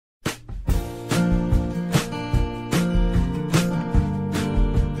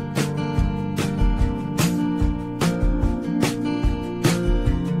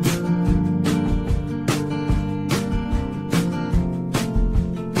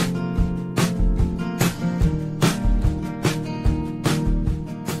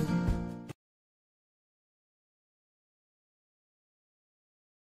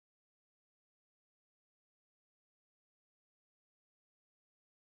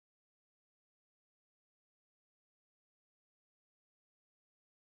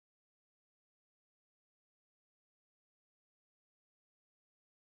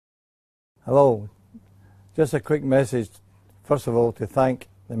Hello, just a quick message, first of all, to thank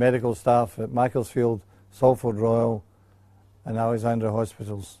the medical staff at Macclesfield, Salford Royal and Alexandra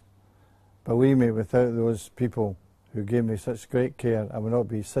Hospitals. Believe me, without those people who gave me such great care, I would not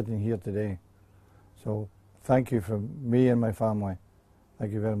be sitting here today. So thank you from me and my family.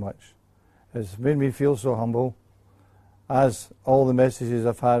 Thank you very much. It's made me feel so humble, as all the messages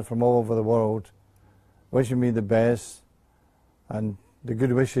I've had from all over the world, wishing me the best, and the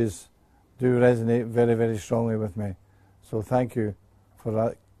good wishes do resonate very, very strongly with me. So thank you for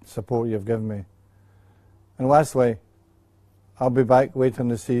that support you've given me. And lastly, I'll be back later in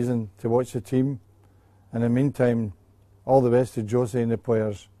the season to watch the team. In the meantime, all the best to Josie and the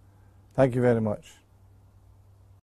players. Thank you very much.